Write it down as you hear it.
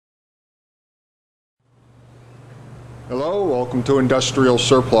Hello, welcome to Industrial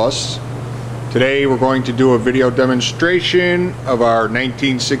Surplus. Today we're going to do a video demonstration of our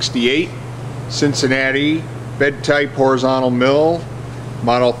 1968 Cincinnati bed type horizontal mill,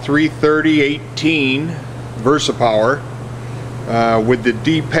 model 33018 VerciPower, with the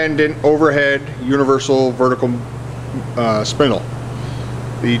dependent overhead universal vertical spindle.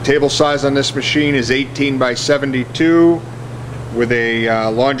 The table size on this machine is 18 by 72 with a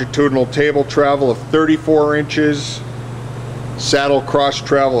longitudinal table travel of 34 inches. Saddle cross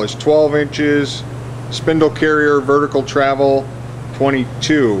travel is 12 inches. Spindle carrier vertical travel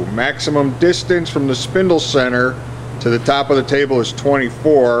 22. Maximum distance from the spindle center to the top of the table is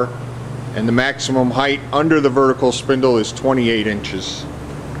 24, and the maximum height under the vertical spindle is 28 inches.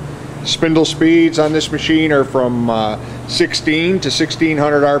 Spindle speeds on this machine are from 16 to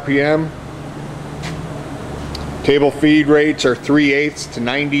 1600 RPM. Table feed rates are 3/8 to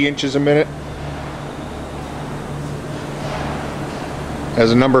 90 inches a minute.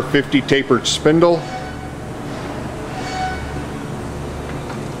 Has a number 50 tapered spindle.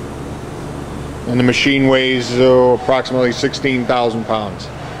 And the machine weighs approximately 16,000 pounds.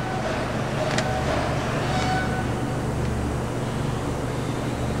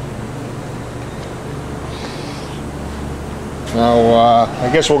 Now, I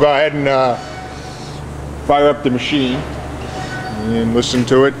guess we'll go ahead and fire up the machine and listen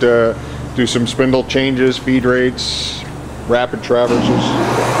to it, do some spindle changes, feed rates, rapid traverses.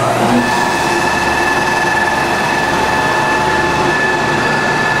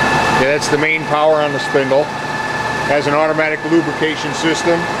 Yeah, that's the main power on the spindle. Has an automatic lubrication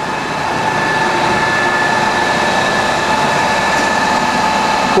system.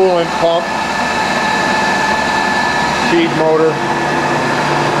 Coolant pump. Feed motor.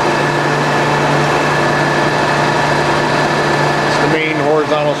 It's the main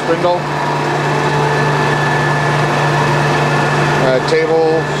horizontal spindle.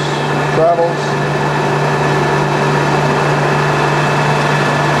 Tables, travels.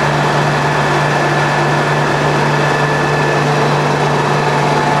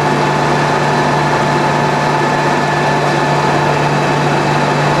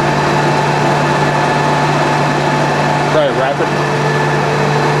 Try it rapid.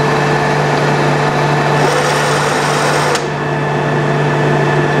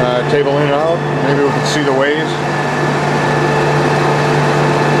 Table in and out. Maybe we can see the waves.